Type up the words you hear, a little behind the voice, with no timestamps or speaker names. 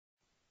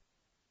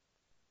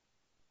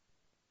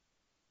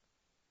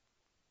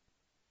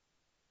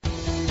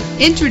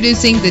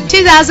Introducing the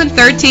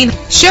 2013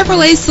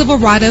 Chevrolet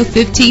Silverado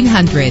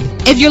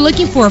 1500. If you're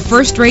looking for a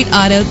first-rate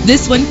auto,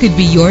 this one could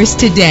be yours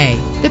today.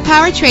 The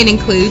powertrain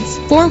includes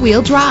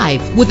four-wheel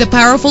drive with a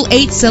powerful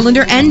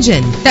 8-cylinder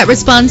engine that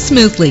responds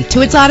smoothly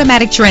to its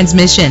automatic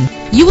transmission.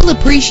 You will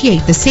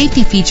appreciate the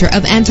safety feature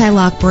of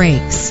anti-lock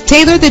brakes.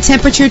 Tailor the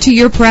temperature to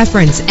your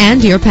preference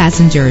and your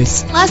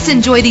passengers. Plus,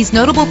 enjoy these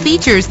notable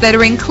features that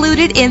are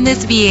included in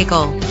this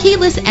vehicle: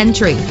 keyless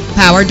entry,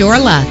 power door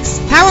locks,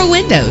 power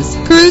windows,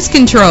 cruise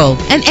control,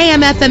 an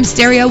AM/FM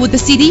stereo with a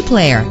CD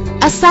player,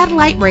 a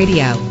satellite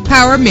radio,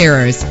 power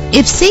mirrors.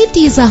 If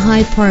safety is a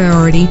high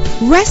priority,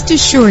 rest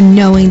assured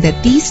knowing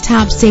that these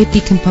top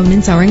safety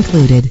components are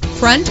included: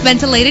 front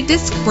ventilated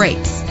disc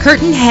brakes,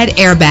 curtain head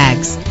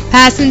airbags,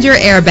 passenger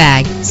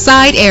airbag,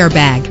 side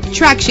airbag,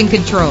 traction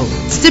control,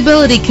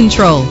 stability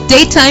control,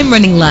 daytime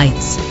running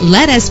lights.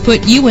 Let us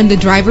put you in the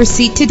driver's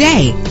seat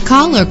today.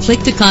 Call or click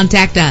to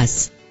contact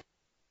us.